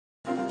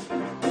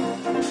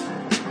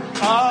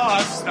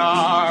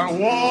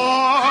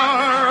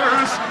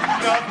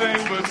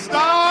nothing but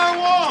Star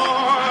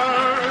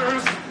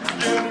Wars.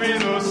 Give me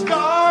the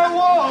Star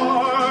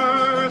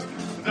Wars.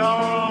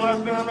 Don't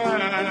let them end.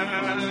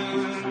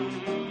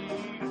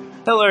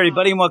 Hello,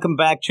 everybody, and welcome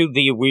back to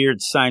the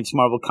Weird Science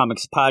Marvel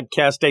Comics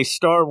Podcast, a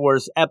Star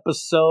Wars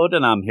episode,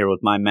 and I'm here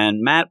with my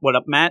man, Matt. What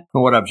up, Matt?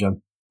 What up,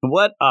 Jim?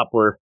 What up?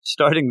 We're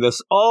starting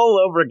this all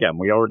over again.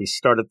 We already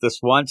started this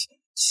once.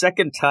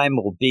 Second time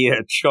will be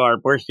a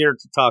charm. We're here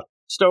to talk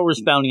Star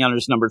Wars Bounty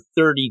Hunters number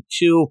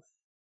 32.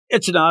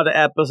 It's an odd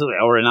episode,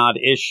 or an odd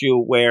issue,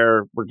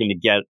 where we're going to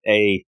get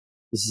a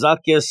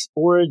Zuckuss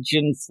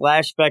origin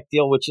flashback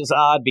deal, which is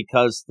odd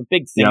because the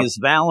big thing is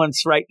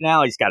Valance right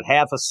now. He's got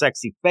half a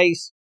sexy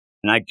face.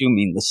 And I do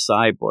mean the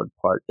cyborg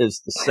part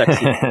is the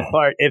sexy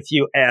part, if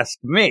you ask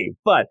me.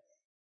 But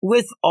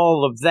with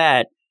all of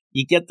that,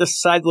 you get this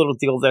side little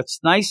deal that's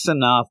nice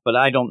enough, but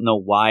I don't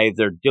know why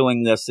they're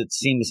doing this. It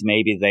seems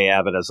maybe they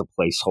have it as a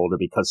placeholder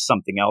because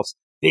something else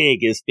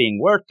big is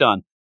being worked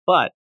on.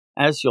 But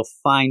as you'll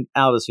find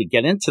out as we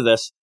get into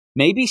this,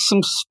 maybe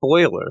some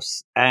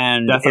spoilers.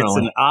 And It's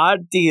an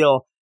odd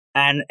deal.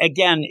 And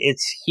again,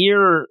 it's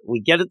here.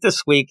 We get it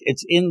this week.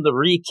 It's in the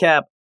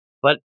recap.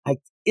 But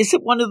is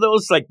it one of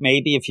those, like,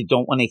 maybe if you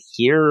don't want to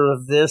hear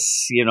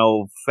this,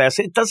 fast,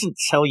 it doesn't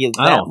tell you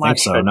that much. I don't think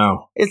so,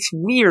 no. It's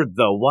weird,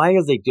 though. Why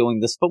are they doing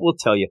this? But we'll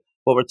tell you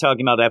what we're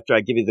talking about after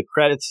I give you the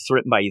credits. It's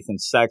written by Ethan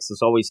Sachs. As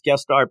always,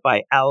 guest art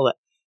by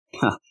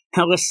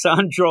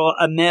Alessandro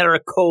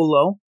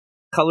Americolo.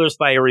 Colors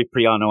by Ari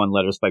Priano and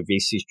letters by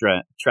VC's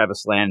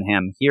Travis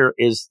Lanham. Here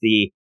is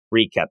the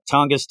recap.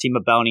 Tonga's team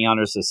of bounty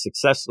hunters has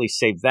successfully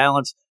saved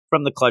Valance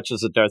from the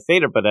clutches of Darth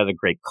Vader, but at a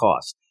great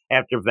cost.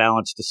 After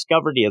Valance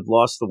discovered he had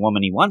lost the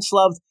woman he once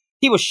loved,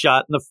 he was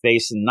shot in the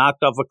face and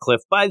knocked off a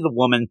cliff by the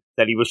woman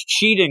that he was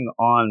cheating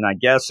on, I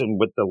guess, and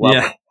with the love.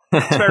 Yeah.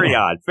 It's very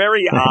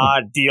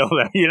odd deal.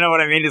 You know what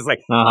I mean? It's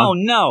like, oh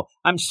no,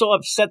 I'm so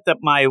upset that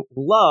my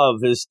love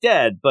is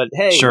dead, but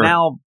hey,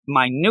 now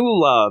my new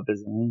love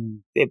is.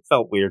 It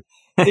felt weird.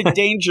 The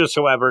dangers,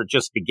 however, are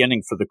just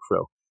beginning for the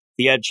crew.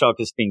 The Edgehawk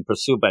is being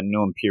pursued by a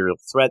new Imperial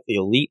threat, the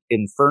Elite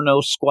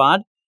Inferno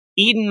Squad.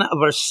 Eden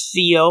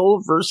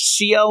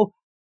Versio.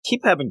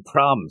 Keep having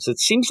problems. It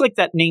seems like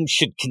that name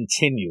should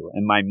continue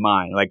in my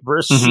mind, like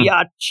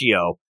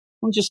Versiaccio.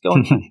 I'm just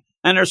going.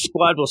 And her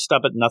squad will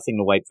stop at nothing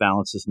to wipe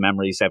Valance's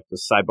memories after the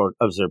cyborg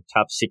observed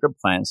top secret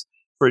plans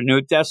for a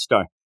new Death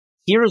Star.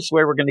 Here's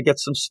where we're going to get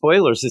some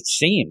spoilers, it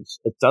seems.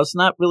 It does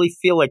not really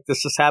feel like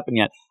this has happened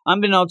yet.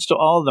 Unbeknownst to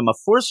all of them, a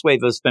force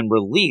wave has been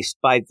released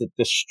by the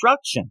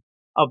destruction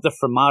of the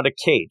Fermata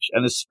Cage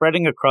and is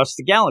spreading across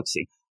the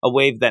galaxy, a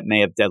wave that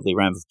may have deadly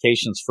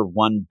ramifications for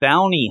one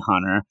bounty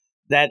hunter.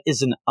 That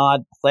is an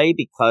odd play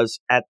because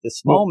at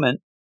this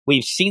moment,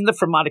 we've seen the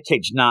Fermata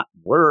Cage not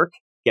work,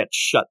 get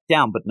shut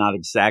down, but not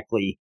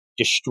exactly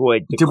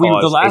destroyed. The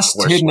last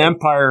Hidden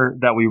Empire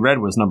that we read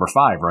was number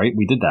 5, right?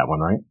 We did that one,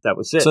 right? That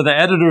was it. So the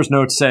editor's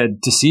note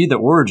said, to see the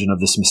origin of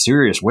this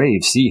mysterious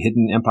wave, see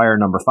Hidden Empire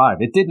number 5.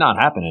 It did not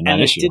happen in that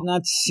issue. And it did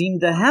not seem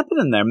to happen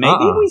in there.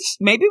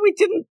 Maybe we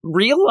didn't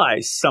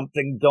realize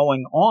something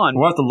going on.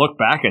 We'll have to look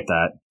back at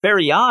that.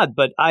 Very odd,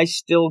 but I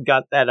still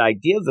got that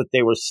idea that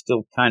they were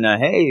still kind of,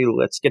 hey,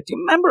 let's get to.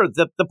 Remember,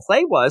 the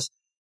play was,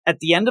 at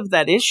the end of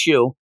that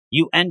issue,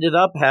 you ended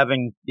up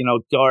having,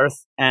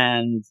 Darth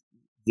and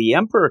the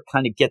Emperor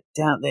kind of get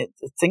down.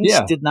 Things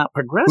did not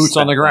progress. Boots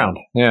on the ground.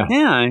 Yeah.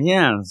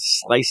 Yeah.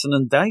 Slicing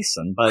and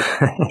dicing. But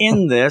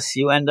in this,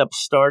 you end up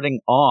starting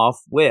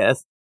off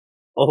with,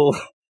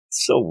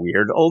 so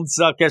weird. Old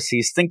Zuckuss,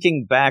 he's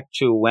thinking back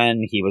to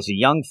when he was a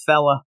young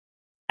fella,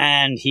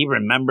 and he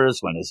remembers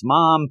when his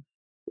mom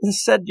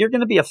said, you're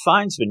going to be a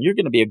findsman. You're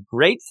going to be a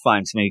great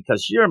findsman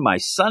because you're my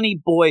sonny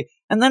boy.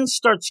 And then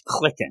starts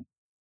clicking.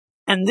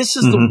 And this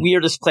is the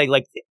weirdest play.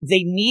 Like,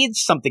 they need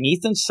something.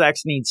 Ethan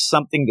Sachs needs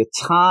something to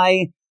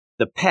tie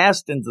the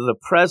past into the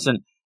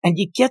present. And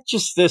you get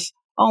just this,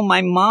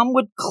 my mom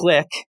would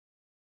click.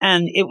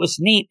 And it was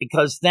neat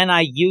because then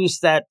I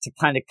used that to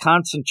kind of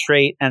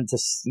concentrate and to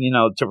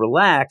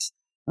relax.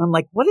 And I'm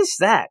like, what is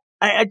that?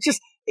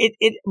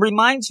 It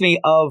reminds me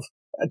of,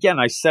 again,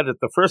 I said it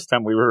the first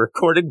time we were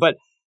recording, but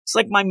it's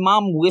like my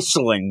mom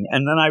whistling,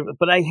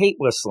 but I hate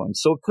whistling,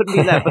 so it couldn't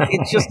be that. But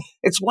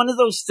it's one of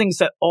those things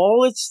that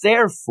all it's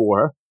there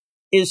for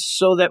is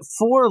so that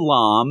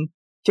 4-LOM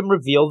can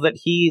reveal that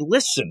he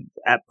listened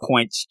at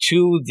points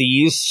to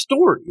these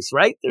stories,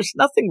 right? There's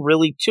nothing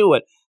really to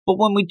it. But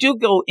when we do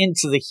go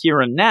into the here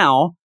and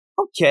now,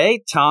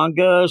 okay,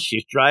 Tonga,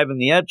 she's driving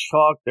the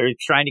Edgehawk, they're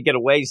trying to get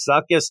away,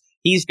 Zuckuss,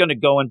 he's going to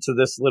go into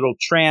this little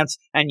trance,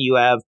 and you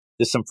have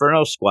this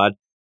Inferno Squad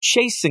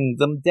chasing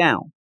them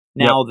down.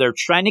 Now, they're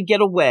trying to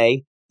get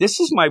away. This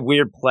is my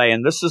weird play,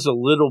 and this is a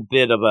little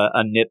bit of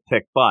a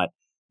nitpick, but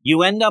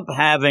you end up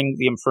having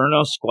the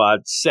Inferno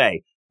Squad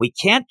say, we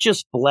can't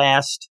just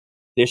blast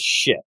this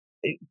ship.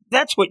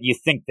 That's what you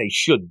think they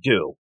should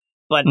do.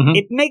 But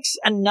it makes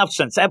enough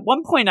sense. At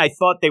one point, I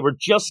thought they were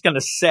just going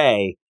to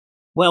say,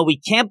 well, we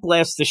can't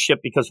blast the ship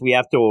because we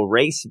have to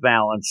erase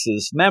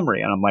Valance's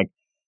memory. And I'm like,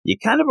 you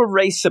kind of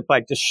erase it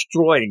by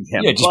destroying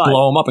him. Yeah, just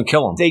blow him up and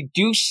kill him. They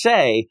do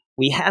say,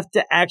 we have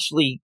to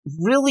actually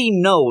really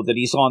know that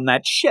he's on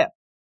that ship.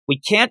 We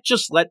can't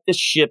just let the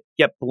ship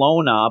get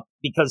blown up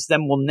because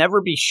then we'll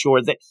never be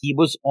sure that he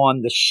was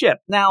on the ship.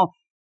 Now,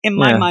 in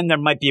my mind, there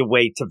might be a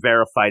way to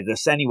verify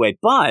this anyway,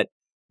 but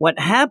what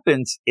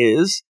happens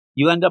is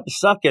you end up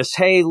Zuckuss,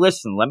 hey,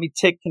 listen, let me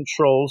take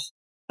controls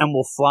and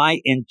we'll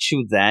fly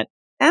into that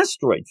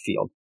asteroid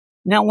field.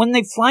 Now, when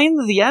they fly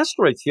into the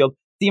asteroid field,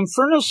 the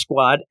Inferno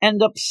Squad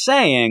end up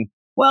saying,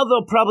 well,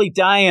 they'll probably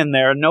die in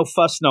there, no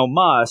fuss, no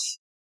muss,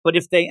 but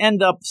if they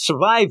end up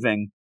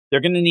surviving,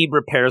 they're going to need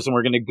repairs, and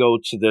we're going to go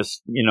to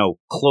this,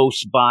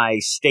 close by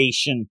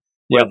station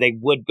where they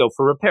would go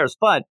for repairs.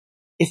 But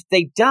if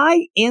they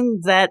die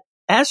in that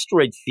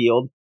asteroid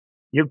field,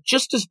 you're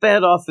just as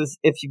bad off as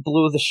if you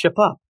blew the ship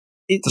up.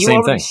 You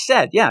already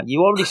said.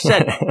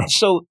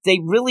 So they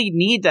really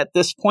need, at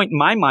this point in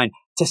my mind,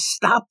 to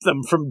stop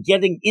them from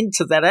getting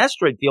into that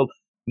asteroid field,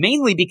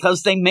 mainly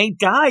because they may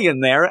die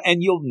in there,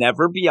 and you'll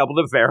never be able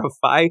to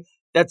verify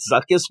that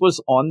Zuckuss was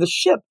on the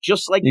ship,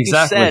 just like you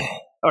said.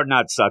 Or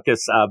not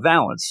Zuckuss,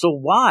 Valance. So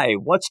why?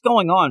 What's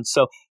going on?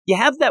 So you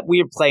have that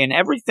weird play, and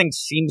everything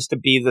seems to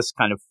be this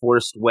kind of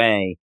forced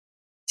way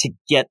to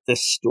get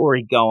this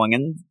story going.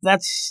 And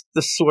that's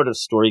the sort of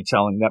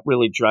storytelling that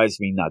really drives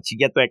me nuts. You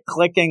get that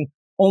clicking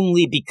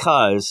only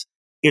because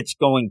it's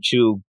going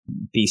to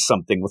be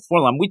something with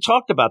 4-LOM. We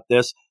talked about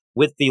this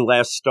with the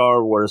last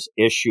Star Wars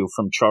issue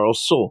from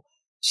Charles Soule.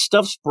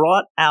 Stuff's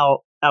brought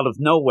out of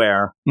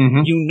nowhere.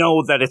 You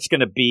know that it's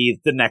going to be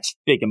the next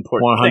big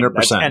important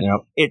 100%, thing.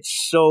 And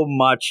it's so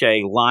much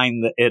a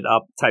line it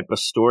up type of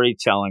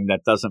storytelling that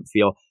doesn't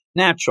feel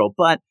natural.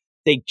 But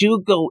they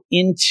do go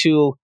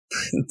into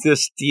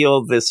this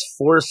deal, this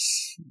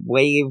force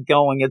wave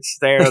going. It's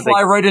there. They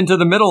fly right into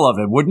the middle of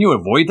it. Wouldn't you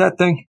avoid that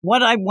thing?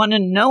 What I want to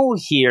know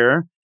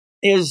here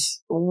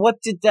is,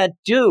 what did that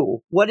do?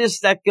 What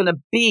is that going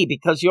to be?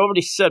 Because you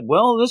already said,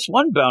 well, this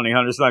one bounty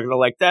hunter's not going to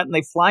like that, and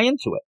they fly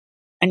into it.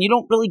 And you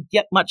don't really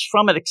get much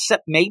from it,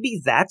 except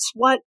maybe that's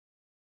what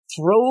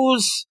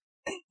throws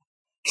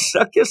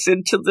Zuckuss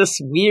into this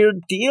weird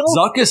deal.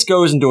 Zuckuss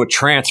goes into a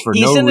trance for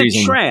no reason. He's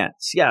in a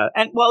trance, yeah.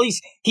 And, well,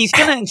 he's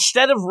going to,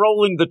 instead of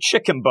rolling the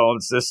chicken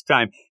bones this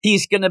time,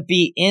 he's going to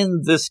be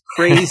in this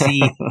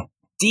crazy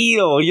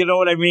deal, you know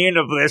what I mean,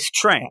 of this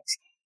trance.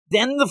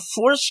 Then the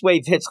force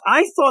wave hits.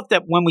 I thought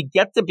that when we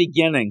get the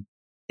beginning,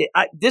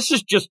 this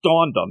has just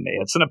dawned on me.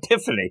 It's an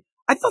epiphany.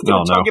 I thought they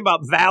were talking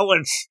about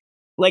Valance.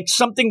 Like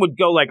something would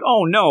go like,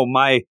 oh no,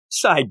 my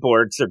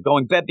sideboards are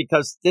going bad,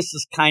 because this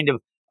is kind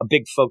of a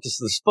big focus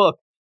of this book.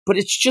 But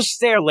it's just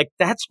there. Like,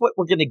 that's what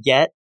we're going to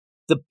get.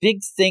 The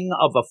big thing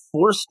of a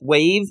forced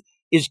wave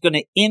is going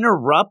to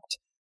interrupt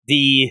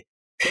his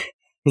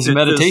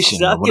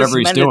meditation, or whatever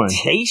he's doing.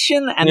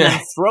 And then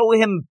throw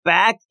him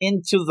back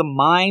into the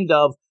mind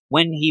of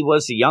when he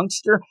was a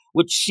youngster,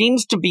 which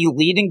seems to be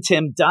leading to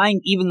him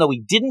dying, even though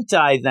he didn't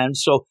die then.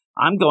 So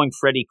I'm going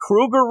Freddy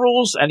Krueger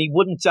rules, and he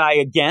wouldn't die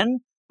again.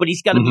 But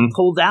he's got to be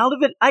pulled out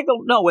of it? I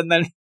don't know. And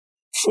then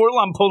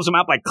 4-LOM pulls him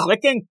out by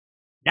clicking?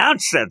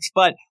 Nonsense.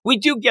 But we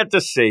do get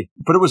to see.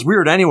 But it was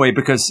weird anyway,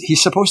 because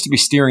he's supposed to be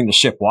steering the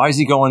ship. Why is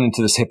he going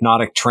into this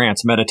hypnotic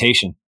trance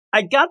meditation?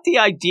 I got the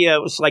idea.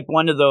 It was like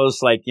one of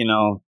those, like,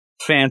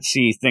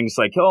 fancy things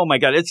like, oh my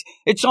God,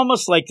 it's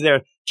almost like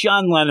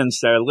John Lennon's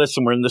there.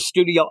 Listen, we're in the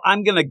studio.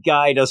 I'm going to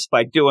guide us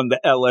by doing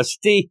the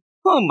LSD.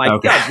 Oh my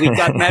God, we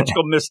got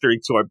Magical Mystery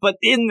Tour. But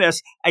in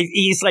this,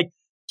 he's like,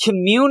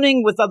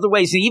 communing with other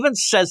ways. He even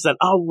says that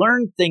I'll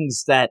learn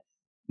things that,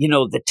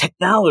 the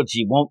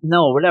technology won't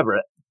know,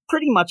 whatever.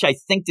 Pretty much, I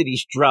think that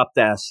he's dropped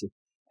acid,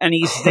 and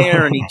he's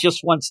there, and he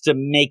just wants to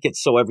make it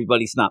so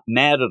everybody's not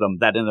mad at him,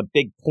 that in a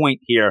big point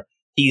here,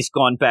 he's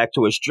gone back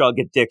to his drug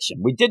addiction.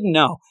 We didn't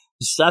know.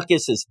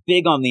 Zuckuss is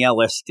big on the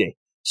LSD.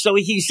 So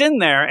he's in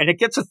there, and it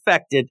gets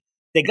affected.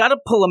 They got to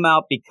pull him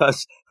out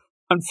because,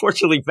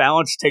 unfortunately,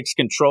 Valance takes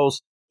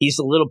controls. He's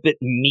a little bit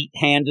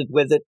meat-handed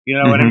with it. You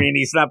know what I mean?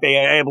 He's not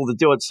being able to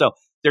do it. So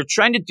they're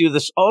trying to do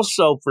this.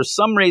 Also, for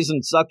some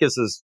reason, Zuckuss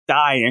is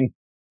dying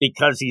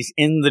because he's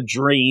in the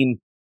dream.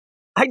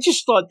 I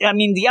just thought,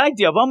 the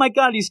idea of, oh my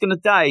God, he's going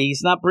to die. He's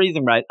not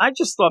breathing right. I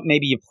just thought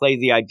maybe you play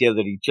the idea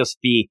that he'd just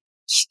be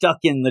stuck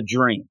in the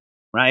dream,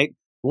 right?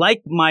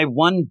 Like my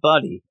one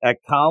buddy at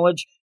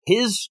college,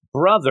 his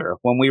brother,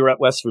 when we were at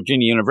West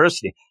Virginia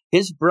University,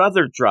 his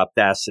brother dropped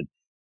acid.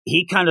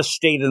 He kind of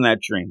stayed in that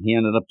dream. He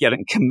ended up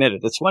getting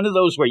committed. It's one of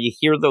those where you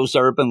hear those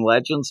urban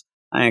legends.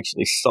 I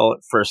actually saw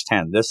it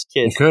firsthand. This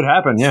kid it could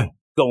happen, yeah,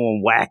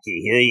 going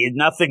wacky.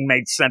 Nothing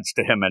made sense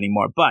to him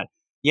anymore. But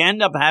you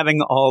end up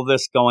having all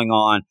this going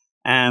on,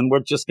 and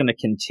we're just going to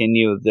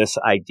continue this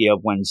idea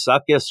of when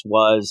Zuckuss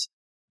was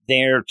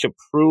there to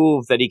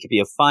prove that he could be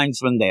a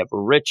findsman. They have a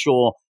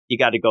ritual. You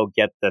got to go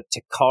get the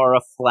Takara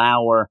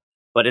flower,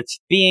 but it's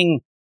being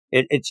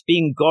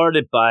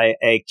guarded by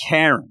a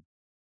Karen.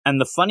 And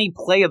the funny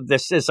play of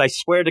this is, I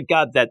swear to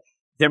God, that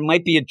there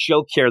might be a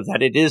joke here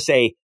that it is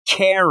a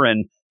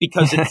Karen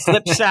because it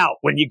flips out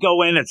when you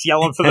go in. It's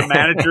yelling for the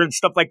manager and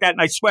stuff like that.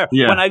 And I swear,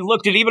 when I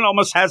looked, it even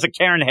almost has a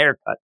Karen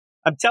haircut.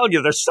 I'm telling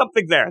you, there's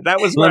something there.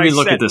 That was what Let I me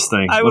look said. at this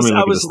thing. I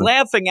was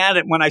laughing at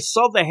it when I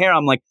saw the hair.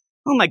 I'm like,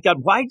 oh my God,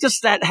 why does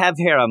that have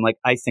hair? I'm like,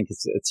 I think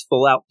it's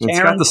full out Karen.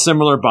 It's got the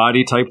similar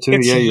body type too.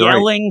 It's you're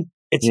yelling.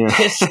 Right. It's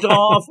pissed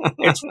off.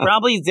 It's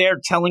probably there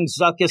telling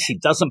Zuckuss he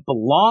doesn't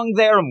belong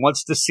there and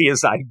wants to see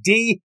his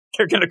ID.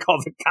 They're going to call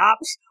the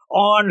cops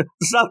on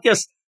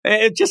Zuckuss.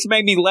 It just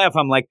made me laugh.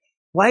 I'm like,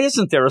 why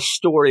isn't there a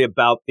story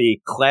about the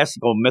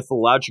classical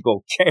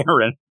mythological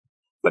Karen?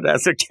 But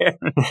as a Karen,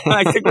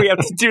 I think we have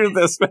to do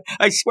this. But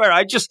I swear,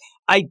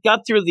 I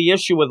got through the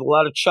issue with a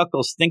lot of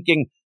chuckles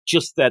thinking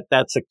just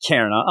that's a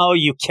Karen. Oh,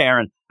 you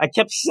Karen. I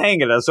kept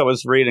saying it as I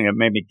was reading. It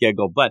made me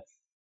giggle. But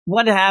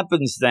what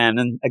happens then,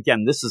 and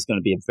again, this is going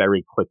to be a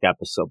very quick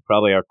episode,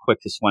 probably our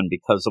quickest one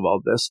because of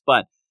all this,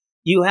 but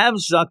you have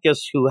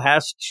Zuckuss who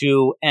has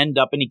to end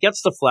up, and he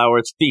gets the flower.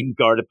 It's being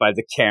guarded by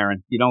the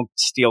Karen. You don't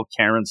steal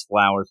Karen's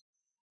flowers.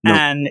 Nope.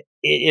 And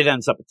it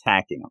ends up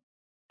attacking him.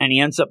 And he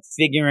ends up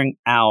figuring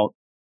out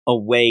a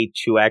way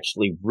to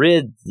actually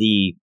rid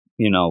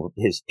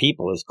his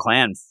people, his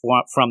clan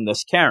from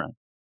this Karen.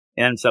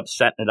 It ends up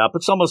setting it up.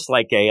 It's almost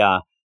like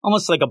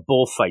a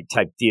bullfight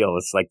type deal.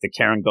 It's like the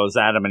Karen goes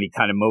at him and he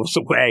kind of moves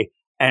away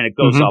and it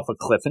goes off a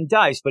cliff and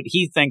dies. But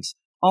he thinks,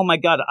 oh my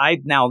God,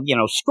 I've now,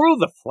 screw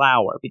the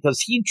flower,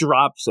 because he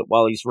drops it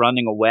while he's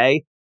running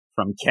away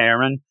from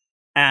Karen.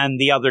 And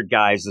the other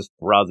guys, his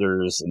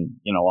brothers and,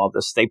 all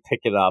this, they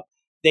pick it up.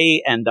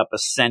 They end up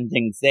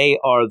ascending. They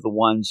are the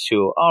ones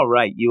who, all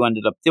right, you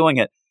ended up doing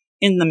it.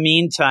 In the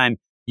meantime,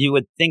 you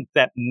would think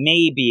that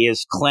maybe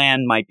his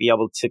clan might be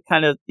able to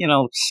kind of,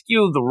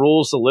 skew the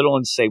rules a little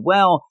and say,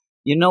 well,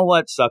 you know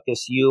what,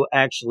 Zuckuss, you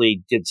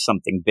actually did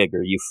something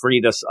bigger. You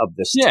freed us of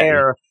this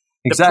terror.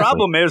 Exactly. The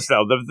problem is,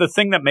 though, the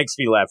thing that makes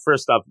me laugh,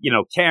 first off,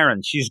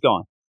 Karen, she's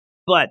gone.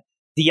 But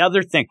the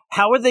other thing,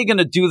 how are they going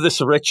to do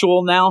this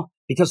ritual now?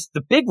 Because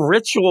the big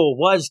ritual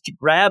was to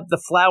grab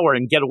the flower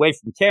and get away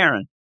from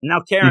Karen. Now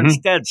Karen's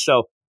dead,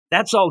 so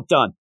that's all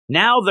done.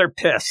 Now they're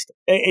pissed.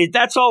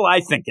 That's all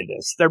I think it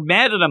is. They're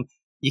mad at him.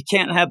 You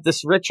can't have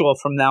this ritual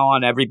from now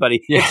on,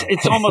 everybody. Yeah.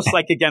 It's almost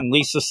like, again,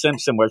 Lisa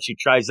Simpson, where she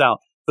tries out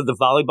for the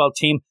volleyball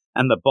team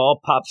and the ball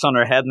pops on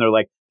her head and they're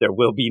like, there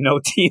will be no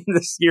team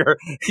this year.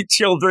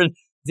 Children,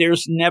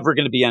 there's never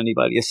going to be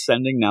anybody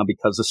ascending now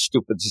because of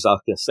stupid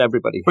Zuckuss.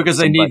 Everybody. Because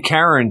they need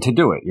Karen to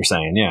do it, you're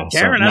saying, yeah.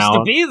 Karen has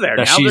to be there.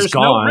 Now there's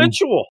no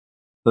ritual.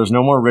 There's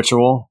no more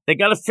ritual. They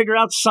got to figure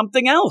out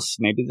something else.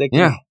 Maybe they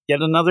can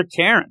get another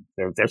Karen.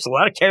 There's a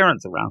lot of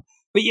Karens around.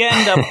 But you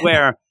end up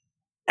where,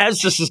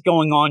 as this is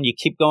going on, you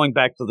keep going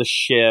back to the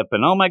ship.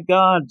 And, oh, my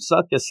God,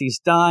 Zuckuss, he's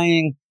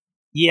dying.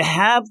 You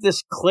have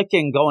this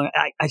clicking going.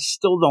 I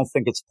still don't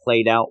think it's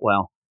played out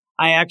well.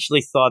 I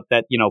actually thought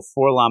that,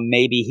 4-LOM,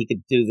 maybe he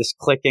could do this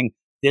clicking.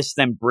 This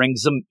then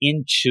brings him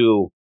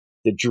into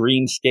the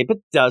dreamscape.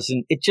 It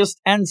doesn't. It just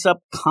ends up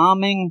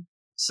calming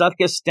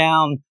Zuckuss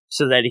down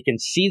so that he can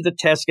see the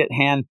task at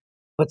hand,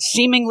 but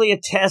seemingly a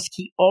task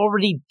he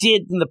already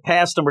did in the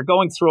past, and we're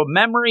going through a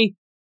memory,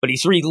 but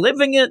he's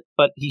reliving it,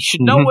 but he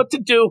should know what to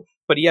do,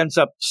 but he ends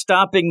up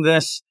stopping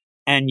this,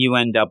 and you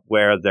end up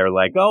where they're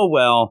like, oh,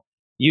 well,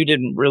 you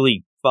didn't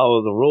really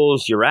follow the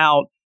rules, you're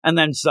out, and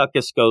then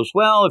Zuckuss goes,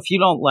 well, if you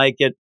don't like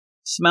it,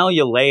 smell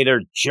you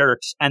later,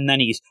 jerks, and then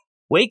he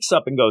wakes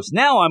up and goes,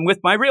 now I'm with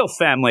my real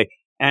family,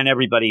 and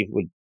everybody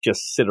would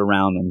just sit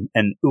around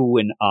and ooh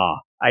and ah.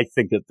 I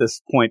think at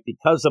this point,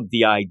 because of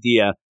the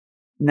idea,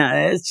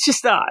 it's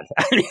just odd.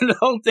 The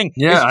whole thing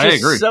is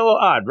just so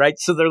odd, right?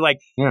 So they're like,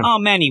 oh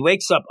man, he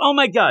wakes up. Oh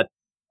my God.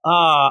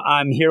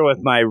 I'm here with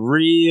my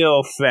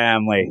real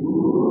family.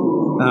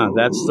 Oh,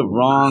 that's the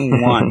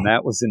wrong one.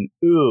 That was an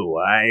ooh.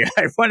 I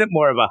wanted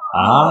more of a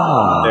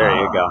ah. There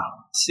you go.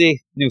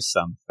 See, new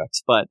sound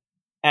effects. But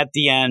at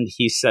the end,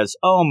 he says,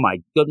 oh my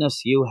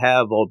goodness, you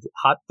have old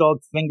hot dog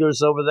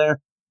fingers over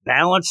there.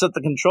 Balance at the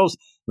controls.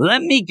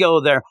 Let me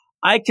go there.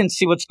 I can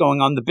see what's going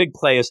on. The big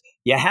play is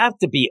you have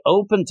to be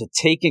open to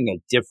taking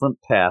a different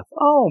path.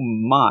 Oh,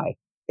 my.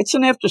 It's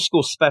an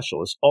after-school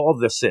special is all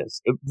this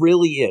is. It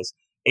really is.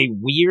 A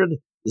weird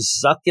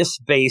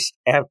Zuckuss-based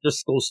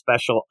after-school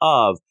special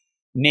of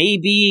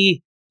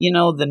maybe,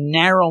 the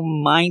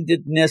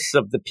narrow-mindedness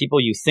of the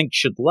people you think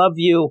should love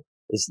you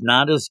is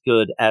not as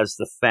good as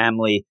the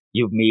family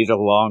you meet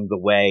along the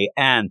way.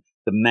 And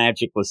the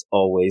magic was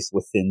always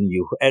within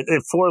you. At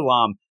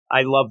 4-LOM,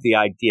 I love the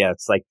idea.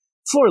 It's like,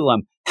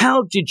 4-LOM,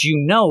 how did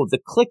you know the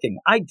clicking?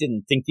 I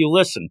didn't think you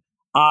listened.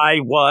 I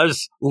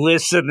was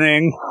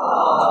listening.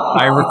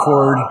 I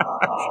record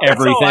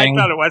everything. That's all I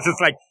thought it was.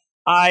 It's like,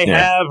 I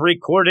have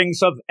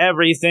recordings of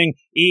everything,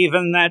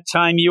 even that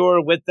time you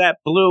were with that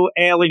blue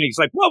alien. He's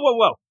like, whoa, whoa,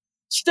 whoa.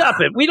 Stop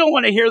it. We don't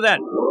want to hear that.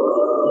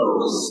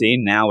 See,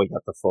 now we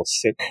got the full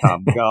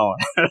sitcom going.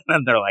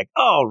 And they're like,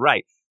 oh,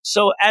 right.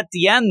 So at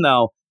the end,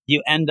 though,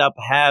 you end up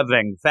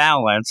having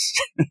Valance.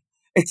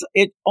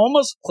 It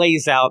almost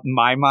plays out in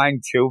my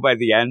mind, too, by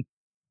the end.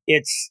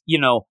 It's,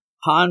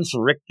 Hans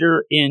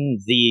Richter in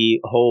the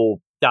whole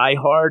Die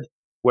Hard,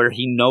 where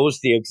he knows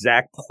the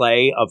exact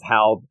play of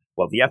how,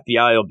 well, the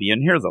FBI will be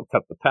in here, they'll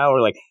cut the power.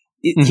 Like,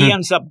 he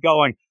ends up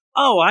going,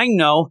 oh, I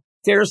know.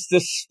 there's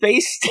this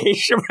space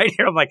station right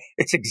here. I'm like,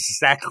 it's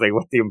exactly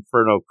what the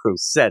Inferno crew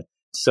said.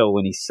 So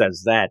when he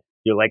says that,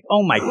 you're like,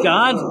 oh my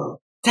God,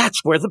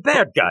 that's where the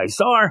bad guys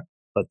are.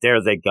 But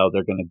there they go.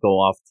 They're going to go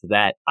off to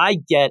that. I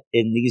get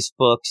in these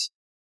books,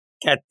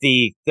 at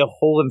the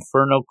whole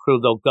Inferno crew,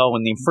 they'll go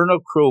and the Inferno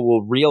crew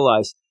will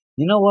realize,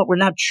 you know what, we're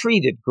not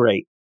treated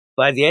great.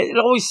 By the end, it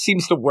always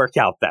seems to work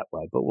out that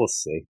way, but we'll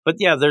see. But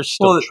yeah, they're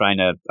still trying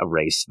to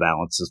erase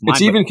Valance's mind.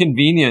 It's even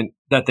convenient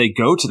that they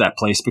go to that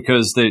place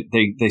because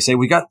they say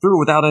we got through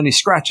without any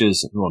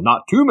scratches. Well,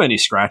 not too many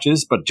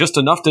scratches, but just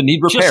enough to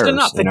need repairs. Just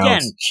enough.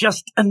 Again,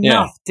 just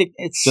enough. Yeah,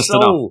 it's just so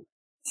enough.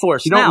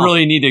 Forced. You don't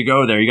really need to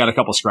go there. You got a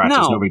couple scratches.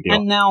 No big deal.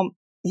 And now,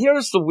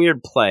 here's the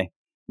weird play.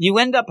 You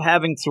end up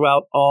having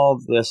throughout all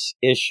this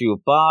issue,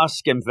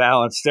 Bossk and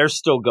Valance, they're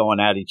still going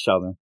at each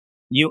other.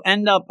 You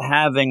end up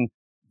having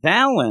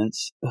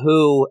Valance,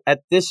 who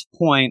at this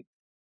point,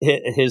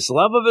 his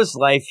love of his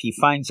life, he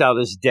finds out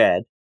is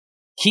dead.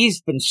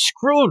 He's been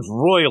screwed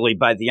royally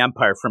by the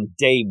Empire from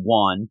day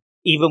one,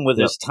 even with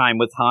his time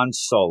with Han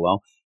Solo.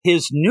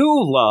 His new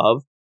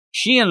love,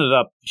 she ended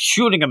up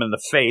shooting him in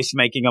the face,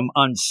 making him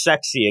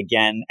unsexy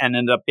again, and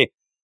ended up being...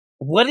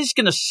 What is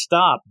going to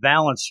stop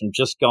Valance from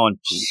just going,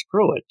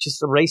 screw it,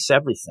 just erase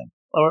everything?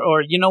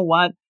 Or you know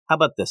what? How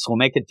about this? We'll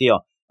make a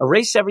deal.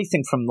 Erase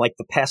everything from like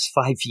the past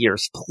 5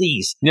 years,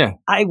 please. Yeah.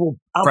 I'll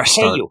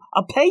pay you.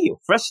 I'll pay you.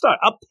 Fresh start.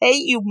 I'll pay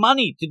you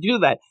money to do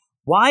that.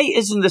 Why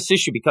isn't this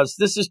issue? Because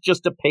this is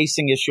just a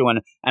pacing issue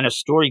and a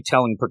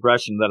storytelling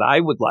progression that I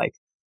would like.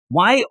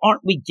 Why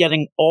aren't we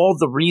getting all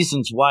the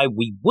reasons why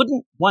we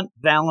wouldn't want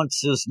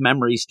Valance's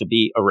memories to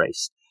be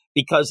erased?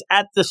 Because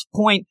at this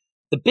point,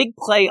 the big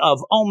play of,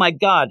 oh my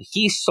God,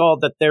 he saw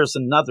that there's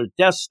another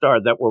Death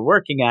Star that we're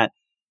working at.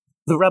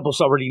 The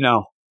rebels already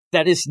know.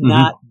 That is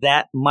not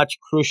that much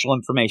crucial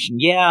information.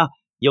 Yeah,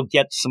 you'll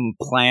get some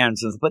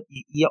plans, but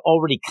you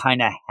already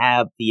kind of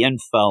have the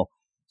info.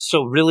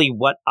 So really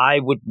what I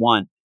would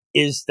want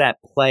is that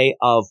play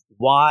of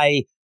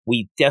why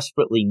we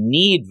desperately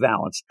need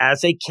Valance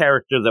as a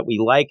character that we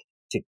like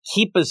to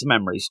keep his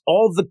memories,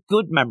 all the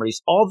good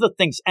memories, all the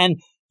things.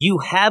 And you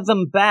have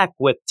them back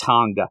with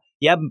Tonga.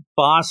 You have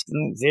Bossk,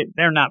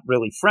 they're not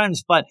really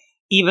friends, but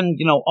even,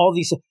 all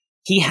these,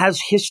 he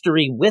has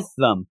history with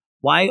them.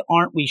 Why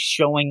aren't we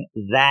showing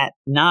that?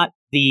 Not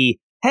the,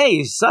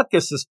 hey,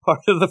 Zuckuss is part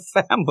of the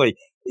family.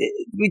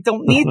 We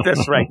don't need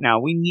this right now.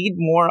 We need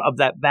more of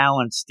that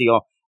Valance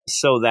deal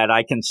so that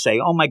I can say,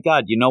 oh my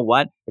God, you know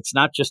what? It's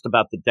not just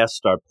about the Death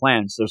Star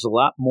plans. There's a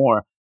lot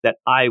more that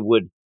I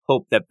would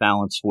hope that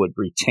Valance would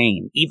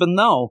retain, even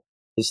though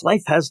his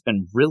life has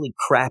been really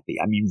crappy.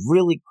 I mean,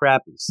 really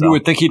crappy. So, you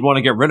would think he'd want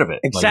to get rid of it.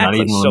 Exactly.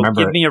 Like so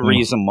give me a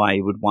reason why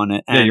he would want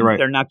it. And yeah, you're right.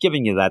 They're not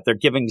giving you that. They're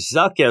giving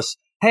Zuckuss,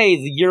 hey,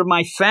 you're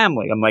my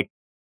family. I'm like,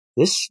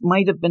 this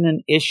might have been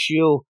an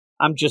issue.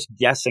 I'm just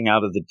guessing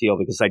out of the deal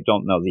because I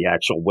don't know the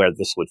actual where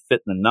this would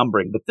fit in the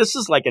numbering. But this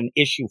is like an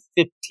issue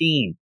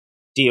 15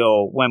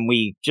 deal when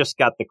we just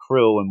got the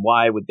crew and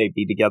why would they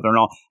be together and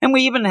all. And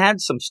we even had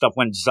some stuff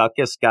when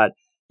Zuckuss got,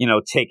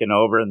 taken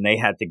over and they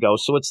had to go.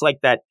 So it's like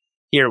that.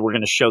 Here, we're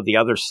going to show the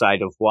other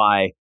side of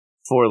why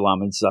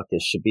 4-LOM and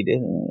Zuckuss should be.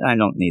 I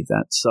don't need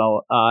that.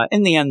 So,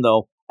 in the end,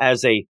 though,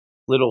 as a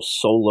little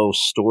solo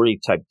story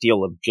type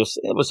deal of just,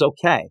 it was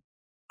okay.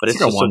 But it's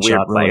just a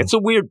weird play. Really. It's a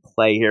weird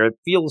play here. It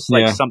feels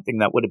like something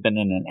that would have been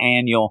in an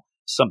annual,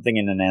 something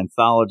in an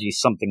anthology,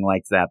 something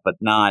like that, but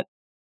not,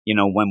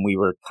 when we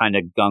were kind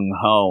of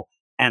gung-ho.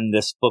 And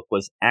this book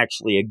was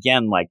actually,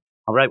 again, like,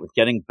 all right, we're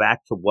getting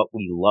back to what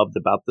we loved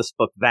about this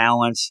book,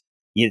 Valance.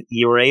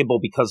 You were able,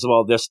 because of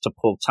all this, to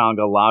pull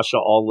Tonga, Lasha,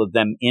 all of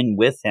them in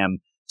with him.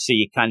 So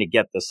you kind of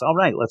get this. All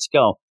right, let's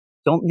go.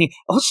 Don't need.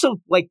 Also,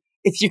 like,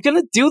 if you're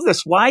going to do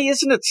this, why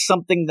isn't it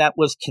something that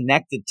was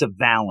connected to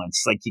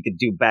Valance, like you could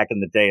do back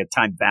in the day, a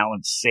time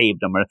Valance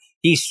saved him or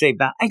he saved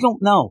Valance? I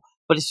don't know,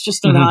 but it's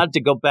just an odd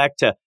to go back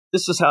to.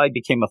 This is how I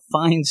became a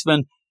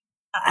Finesman.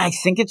 I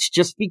think it's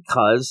just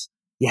because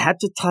you had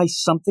to tie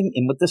something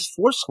in with this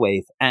force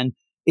wave, and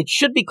it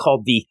should be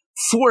called the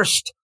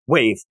Forced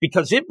Wave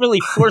because it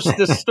really forced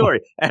this story,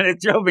 and it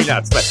drove me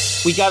nuts.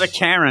 But we got a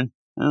Karen.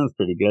 That was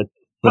pretty good.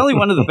 Probably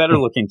one of the better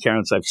looking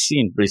Karens I've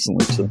seen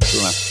recently, too.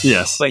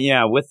 Yes. But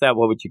yeah, with that,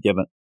 what would you give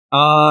it?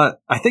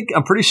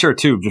 I'm pretty sure,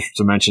 too, just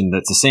to mention,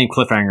 that's the same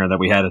cliffhanger that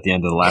we had at the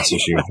end of the last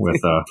issue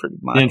with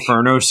the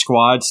Inferno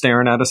squad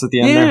staring at us at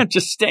the end there.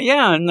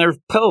 And their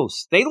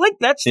posts.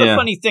 That's the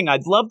funny thing.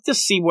 I'd love to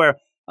see where,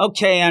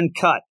 okay,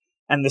 uncut,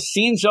 and the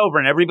scene's over,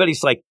 and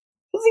everybody's like,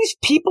 what are these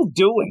people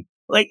doing?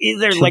 Like,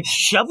 they're like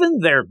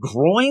shoving their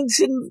groins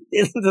into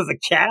the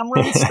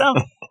camera and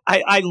stuff.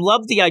 I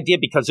love the idea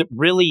because it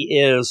really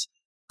is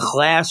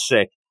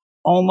classic,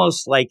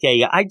 almost like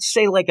I'd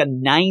say like a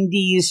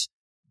 90s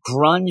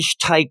grunge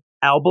type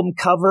album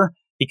cover,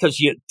 because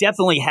you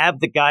definitely have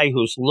the guy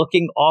who's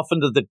looking off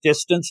into the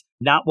distance,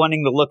 not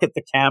wanting to look at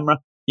the camera.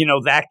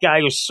 That guy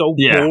who's so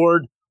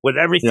bored with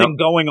everything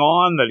going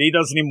on that he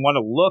doesn't even want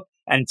to look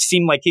and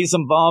seem like he's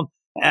involved.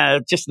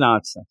 Just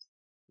nonsense.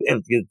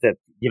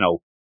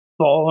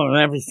 Ball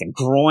and everything,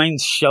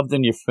 groins shoved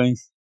in your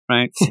face.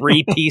 right?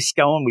 3-piece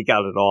going. We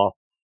got it all.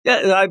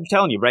 Yeah, I'm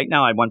telling you right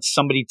now, I want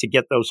somebody to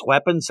get those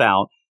weapons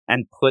out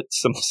and put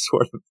some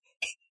sort of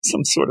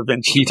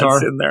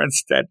instruments in there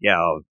instead.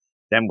 Yeah,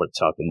 then we're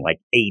talking like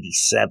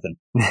 87.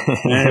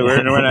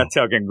 we're not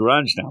talking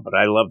grunge now, but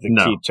I love the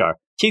keytar.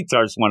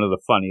 Keytar is one of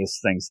the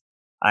funniest things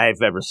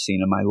I've ever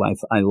seen in my life.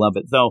 I love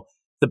it. Though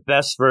the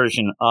best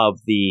version of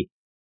the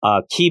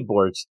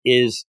keyboards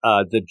is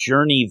the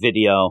Journey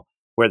video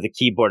where the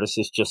keyboardist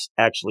is just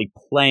actually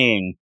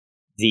playing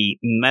the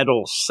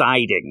metal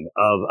siding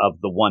of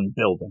the one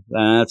building.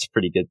 That's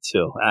pretty good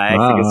too. I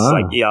think it's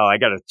like, I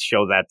got to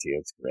show that to you.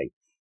 It's great.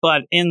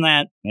 But in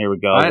that, here we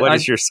go. What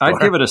is your score? I'd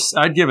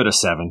give it a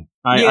 7.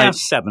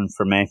 7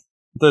 for me.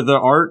 The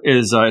art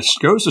is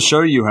goes to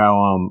show you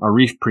how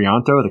Arif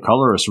Prianto, the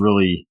colorist,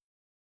 really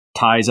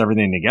ties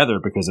everything together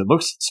because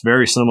it's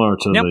very similar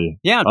to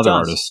the other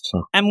artists.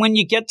 So. And when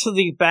you get to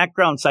the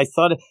backgrounds, I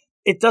thought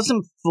it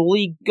doesn't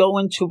fully go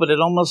into, but it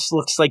almost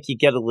looks like you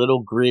get a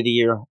little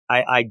grittier.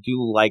 I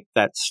do like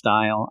that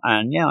style,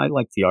 and I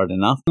like the art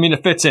enough. I mean,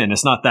 it fits in.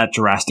 It's not that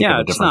drastic of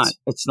a difference.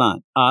 It's not.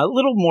 A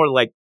little more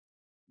like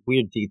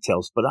weird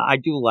details, but I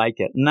do like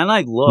it. And then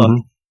I look.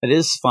 Mm-hmm. It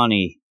is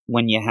funny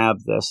when you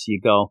have this. You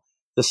go.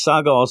 The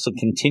saga also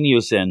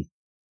continues in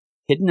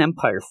Hidden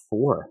Empire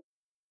 4.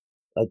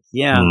 Like,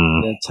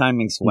 the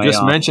timing's way off. You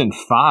just mentioned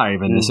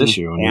 5 in this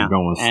issue, and you're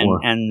going with 4.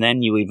 And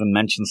then you even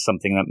mentioned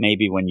something that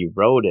maybe when you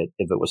wrote it,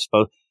 if it was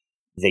supposed,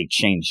 they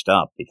changed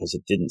up because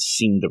it didn't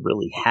seem to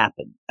really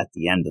happen at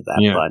the end of that.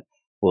 Yeah. But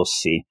we'll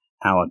see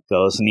how it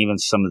goes. And even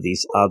some of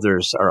these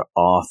others are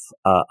off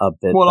a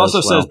bit. Well, it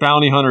also says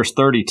Bounty Hunters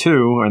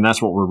 32, and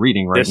that's what we're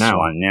reading right now. This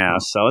one, yeah.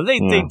 So they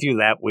do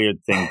that weird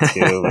thing,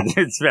 too.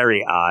 It's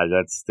very odd.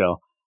 That's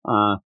still...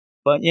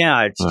 But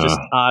it's just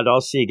odd.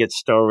 Also, you get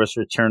Star Wars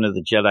Return of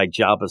the Jedi,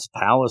 Jabba's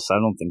Palace. I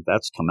don't think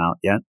that's come out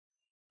yet.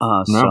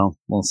 So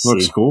we'll see.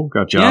 Looks cool.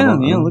 Got Jabba.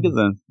 Yeah, look at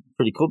them.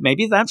 Pretty cool.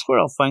 Maybe that's where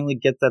I'll finally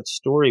get that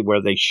story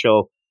where they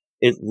show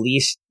at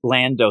least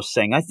Lando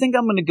saying, I think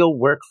I'm going to go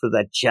work for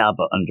that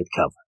Jabba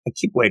undercover. I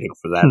keep waiting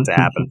for that to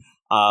happen.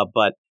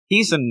 But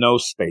he's in no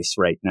space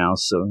right now,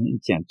 so he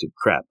can't do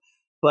crap.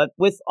 But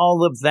with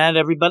all of that,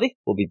 everybody,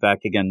 we'll be back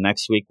again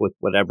next week with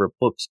whatever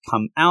books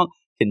come out.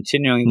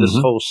 Continuing this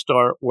whole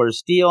Star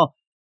Wars deal.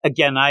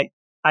 Again, I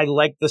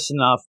like this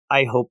enough.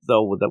 I hope,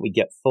 though, that we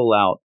get full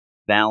out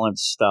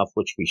balanced stuff,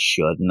 which we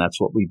should, and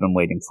that's what we've been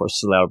waiting for.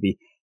 So that would be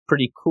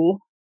pretty cool.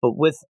 But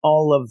with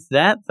all of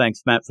that,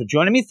 thanks, Matt, for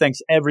joining me.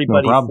 Thanks,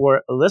 everybody,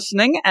 for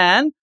listening,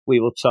 and we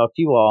will talk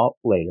to you all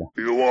later.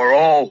 You are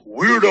all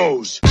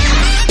weirdos.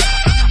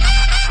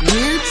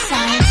 Weird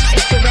science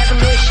is the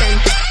revolution.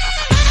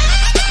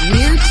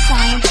 Weird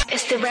science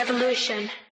is the revolution.